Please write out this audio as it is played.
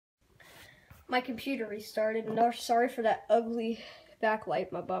My computer restarted, and sorry for that ugly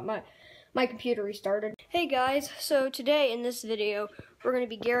backlight, my computer restarted. Hey guys, so today in this video, we're going to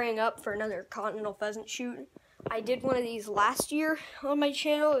be gearing up for another continental pheasant shoot. I did one of these last year on my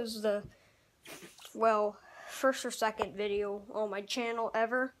channel. It was the, well, first or second video on my channel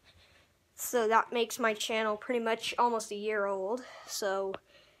ever. So that makes my channel pretty much almost a year old. So,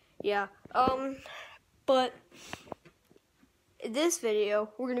 yeah. But this video,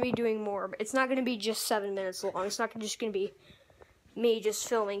 we're going to be doing more. It's not going to be just 7 minutes long. It's not just going to be me just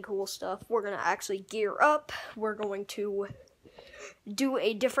filming cool stuff. We're going to actually gear up. We're going to do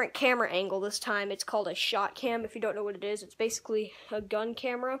a different camera angle this time. It's called a shot cam. If you don't know what it is, it's basically a gun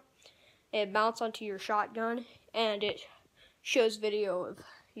camera. It mounts onto your shotgun, and it shows video of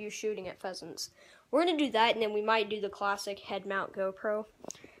you shooting at pheasants. We're going to do that, and then we might do the classic head mount GoPro.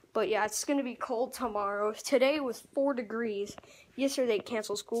 But yeah, it's going to be cold tomorrow. Today was 4 degrees. Yesterday they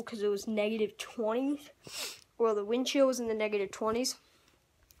canceled school because it was -20. Well, the wind chill was in the -20s.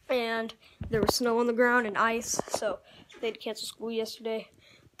 And there was snow on the ground and ice. So they had to cancel school yesterday.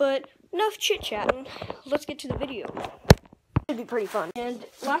 But enough chit-chatting. Let's get to the video. It should be pretty fun. And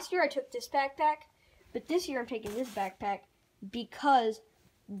last year I took this backpack. But this year I'm taking this backpack because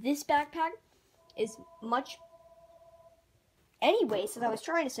this backpack is much... Anyways, as I was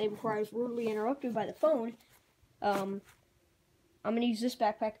trying to say before I was rudely interrupted by the phone, I'm going to use this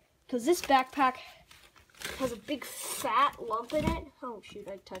backpack because this backpack has a big fat lump in it. Oh shoot,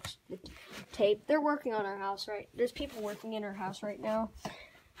 I touched the tape. They're working on our house, right? There's people working in our house right now.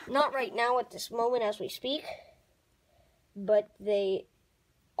 Not right now at this moment as we speak, but they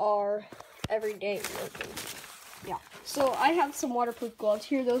are every day working. Yeah. So I have some waterproof gloves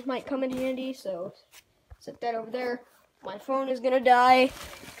here. Those might come in handy, so set that over there. My phone is gonna die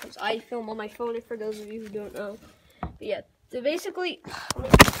because I film on my phone, for those of you who don't know. But yeah, so basically,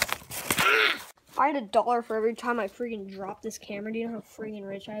 if I had $1 for every time I freaking dropped this camera, do you know how freaking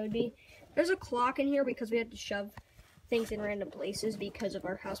rich I would be? There's a clock in here because we had to shove things in random places because of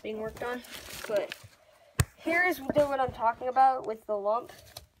our house being worked on. But here's what I'm talking about with the lump.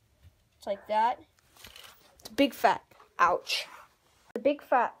 It's like that. It's a big fat, ouch. A big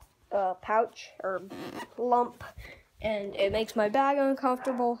fat pouch or lump. And it makes my bag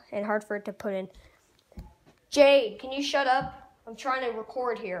uncomfortable and hard for it to put in. Jade, can you shut up? I'm trying to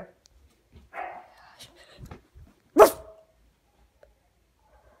record here.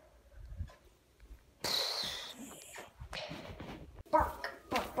 Bark,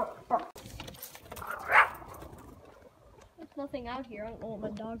 bark, bark, bark. There's nothing out here. I don't know what my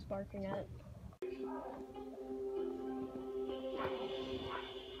dog's barking at.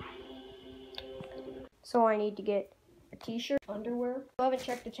 So I need to get a t-shirt, underwear. I haven't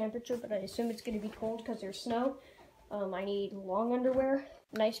checked the temperature, but I assume it's going to be cold because there's snow. I need long underwear,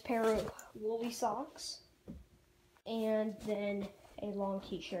 nice pair of woolly socks, and then a long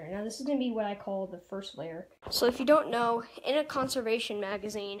t-shirt. Now this is going to be what I call the first layer. So if you don't know, in a conservation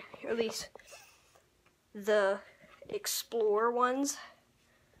magazine, or at least the Explore ones,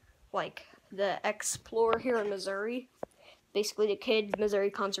 like the Explore here in Missouri, basically the Kids Missouri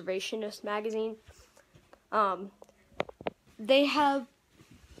Conservationist magazine, they have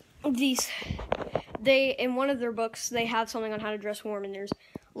these, in one of their books, they have something on how to dress warm, and there's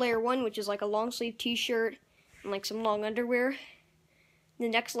layer 1, which is like a long sleeve t-shirt and like some long underwear. The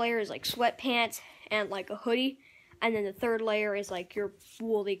next layer is like sweatpants and like a hoodie, and then the third layer is like your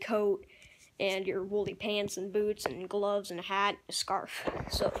woolly coat and your woolly pants and boots and gloves and a hat, a scarf.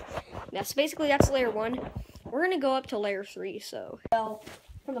 So that's layer 1. We're gonna go up to layer 3, so, well,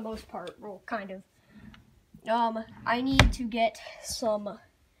 for the most part, well, kind of. I need to get some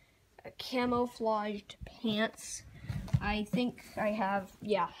camouflaged pants. I think I have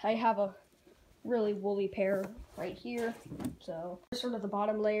a really woolly pair right here. So, sort of the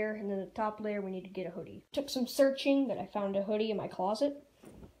bottom layer, and then the top layer, we need to get a hoodie. Took some searching, but I found a hoodie in my closet.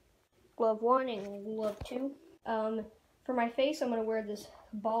 Glove 1 and glove 2. For my face, I'm going to wear this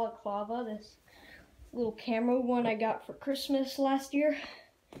balaclava, this little camo one I got for Christmas last year.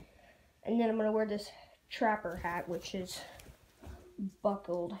 And then I'm going to wear this trapper hat, which is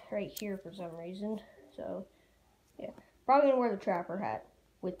buckled right here for some reason. So, yeah. Probably going to wear the trapper hat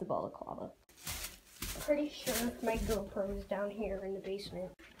with the balaclava. Pretty sure my GoPro is down here in the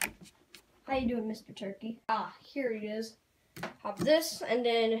basement. How you doing, Mr. Turkey? Ah, here he is. Have this, and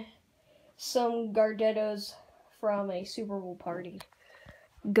then some Gardettos from a Super Bowl party.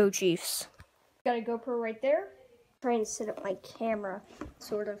 Go Chiefs. Got a GoPro right there. Trying to set up my camera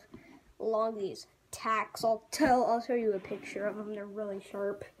sort of along these tacks. I'll show you a picture of them. They're really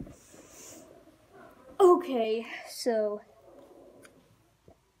sharp. Okay, so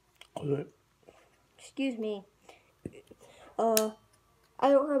Excuse me. I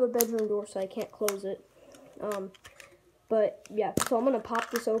don't have a bedroom door, so I can't close it. But yeah, so I'm gonna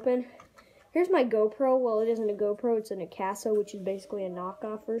pop this open. Here's my GoPro. Well, it isn't a GoPro, it's an Casa, which is basically a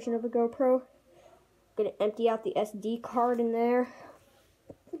knockoff version of a GoPro. Gonna empty out the SD card in there.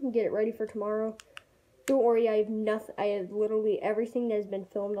 Get it ready for tomorrow. Don't worry, I have nothing. I have literally everything that has been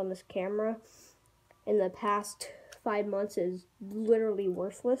filmed on this camera in the past 5 months is literally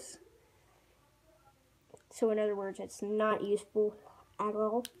worthless. So in other words, it's not useful at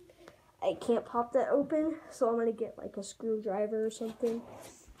all. I can't pop that open, so I'm gonna get like a screwdriver or something.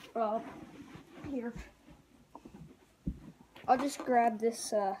 Here. I'll just grab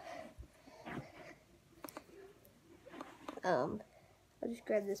this, I'll just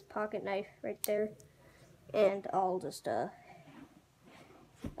grab this pocket knife right there, and I'll just, I'm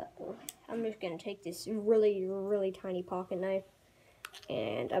just gonna take this really, really tiny pocket knife,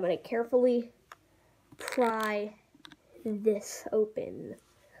 and I'm gonna carefully pry this open.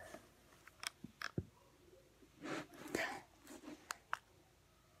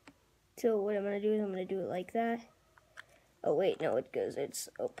 So what I'm gonna do is I'm gonna do it like that. Oh wait, no, it's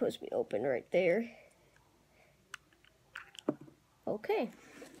supposed to be open right there. Okay.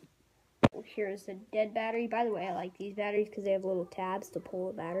 Here's the dead battery. By the way, I like these batteries because they have little tabs to pull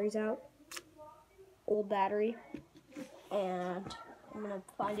the batteries out. Old battery. And I'm gonna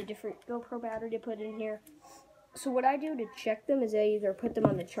find a different GoPro battery to put in here. So what I do to check them is I either put them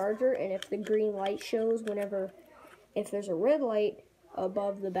on the charger, and if the green light shows if there's a red light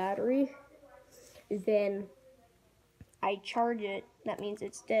above the battery, then I charge it. That means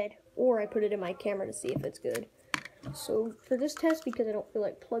it's dead. Or I put it in my camera to see if it's good. So for this test, because I don't feel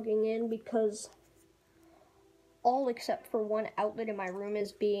like plugging in, because all except for one outlet in my room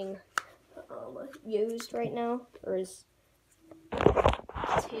is being used right now, or is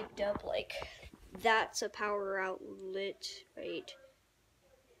taped up, like that's a power outlet, right?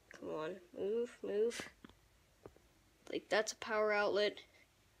 Come on, move. Like that's a power outlet.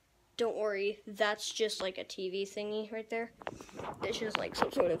 Don't worry, that's just like a TV thingy right there. It's just like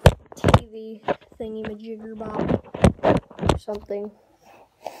some sort of TV thingy majigger bob or something.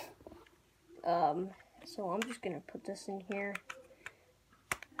 So I'm just gonna put this in here.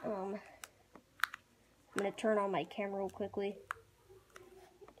 I'm gonna turn on my camera real quickly.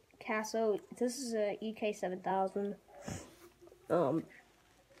 Casa, this is a EK7000.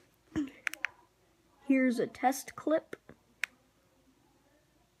 Here's a test clip.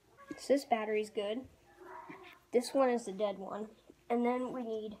 So this battery's good. This one is the dead one. And then we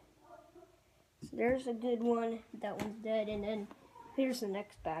need, so there's a good one, that one's dead, and then here's the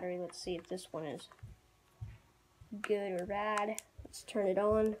next battery. Let's see if this one is good or bad. Let's turn it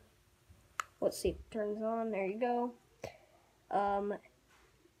on. Let's see if it turns on. There you go.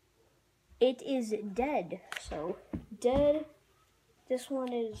 It is dead. So dead. This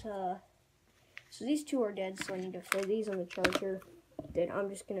one is so these two are dead, so I need to throw these on the charger. Then I'm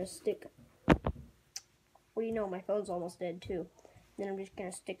just gonna stick, what do you know, my phone's almost dead too. Then I'm just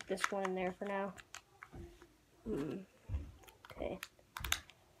gonna stick this one in there for now. Okay.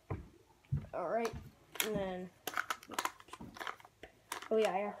 Alright, and then, oh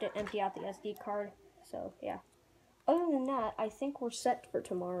yeah, I have to empty out the SD card, so yeah. Other than that, I think we're set for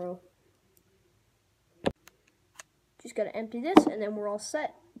tomorrow. Just gotta empty this, and then we're all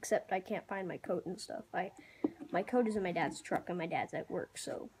set. Except I can't find my coat and stuff. My coat is in my dad's truck, and my dad's at work,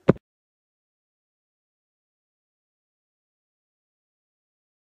 so.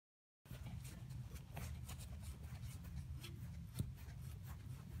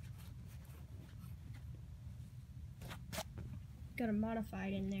 Got a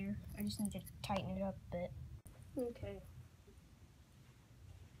modified in there. I just need to tighten it up a bit. Okay.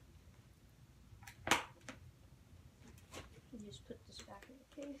 Just put this back in the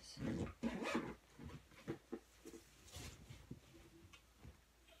case.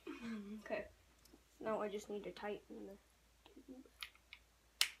 Okay. Now I just need to tighten the tube.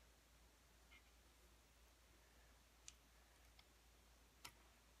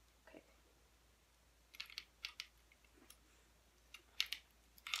 Okay.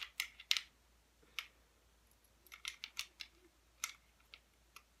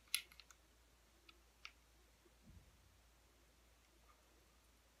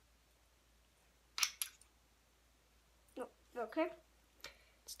 Okay,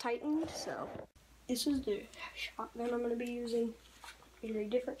 it's tightened, so this is the shotgun I'm going to be using. It's a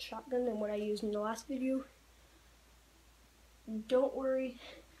different shotgun than what I used in the last video. Don't worry,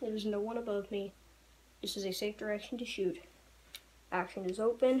 there's no one above me. This is a safe direction to shoot. Action is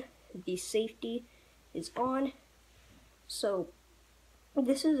open, the safety is on. So,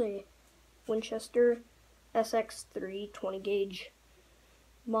 this is a Winchester SX3 20 gauge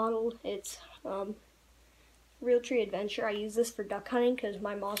model. It's Realtree Adventure. I use this for duck hunting because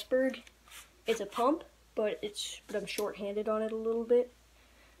my Mossberg, it's a pump, but I'm short-handed on it a little bit.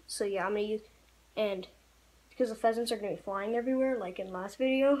 So yeah, I'm gonna use, and because the pheasants are gonna be flying everywhere, like in last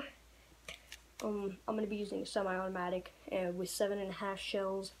video, I'm gonna be using a semi-automatic with 7.5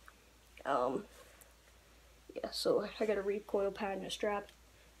 shells. Yeah, so I got a recoil pad and a strap.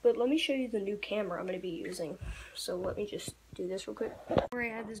 But let me show you the new camera I'm going to be using. So let me just do this real quick. I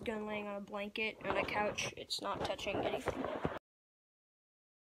have this gun laying on a blanket on a couch. It's not touching anything.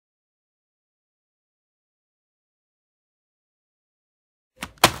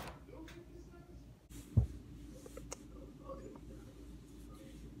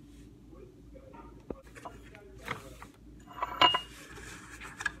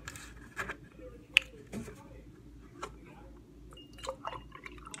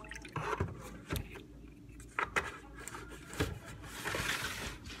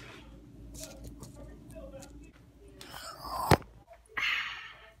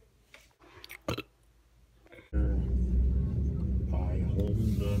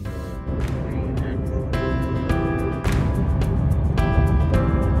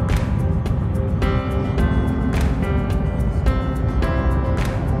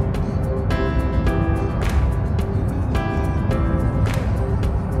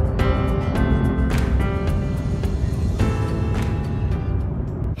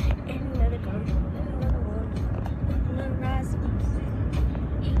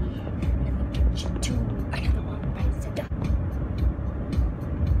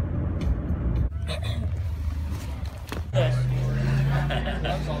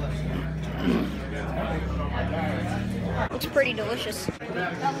 It's pretty delicious. I'm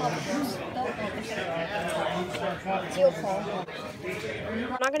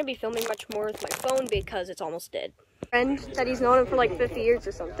not going to be filming much more with my phone because it's almost dead. Friend said he's known him for like 50 years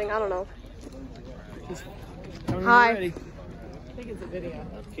or something. I don't know. Hi. I think it's a video.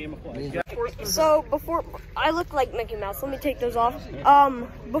 So before I look like Mickey Mouse, let me take those off.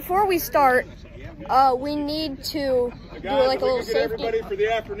 Before we start, we need to do like a little safety. Everybody for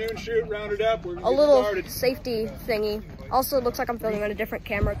the afternoon shoot, rounded up. We're a little safety thingy. Also, it looks like I'm filming on a different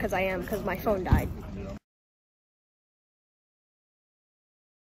camera because my phone died.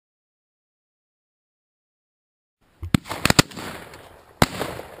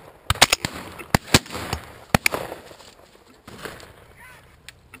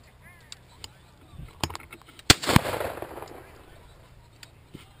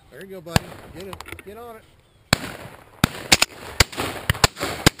 There you go, buddy. Get it. Get on it.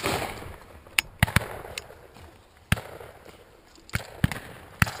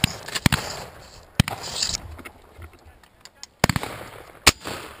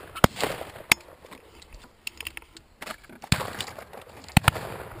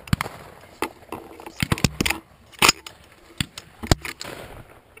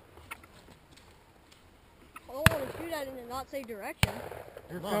 I don't want to shoot at him and not say direction.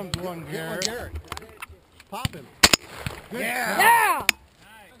 Here comes one, Garrett. Pop him. Good. Yeah! Yeah!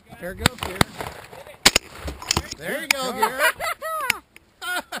 There goes, Garrett. There you go, Garrett.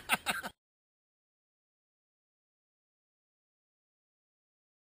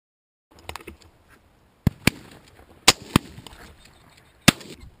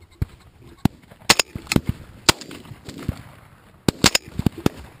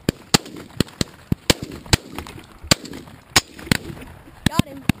 Got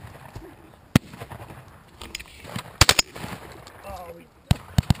him. Oh,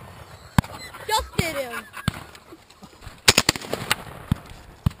 Just did him.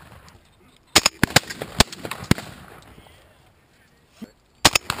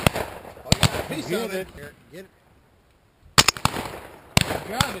 piece of it. Here, get it.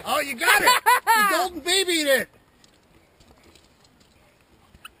 You got it. Oh, you got it. You golden babied it.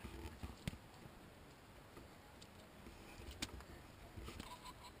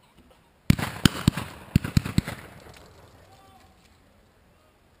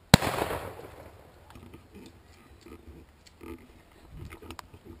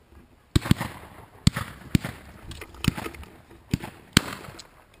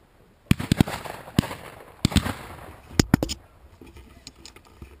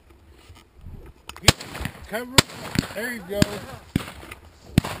 Cover. There you go.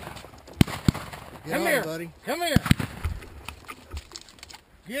 Come here, buddy. Come here.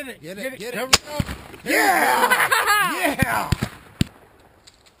 Get it. Get it. Get it. Cover it up. Yeah. Yeah.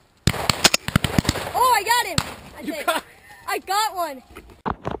 Oh, I got him. I got one.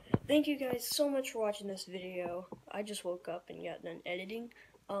 Thank you guys so much for watching this video. I just woke up and got done editing.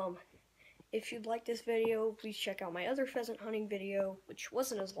 If you'd like this video, please check out my other pheasant hunting video, which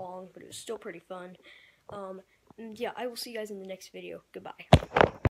wasn't as long, but it was still pretty fun. And yeah, I will see you guys in the next video. Goodbye.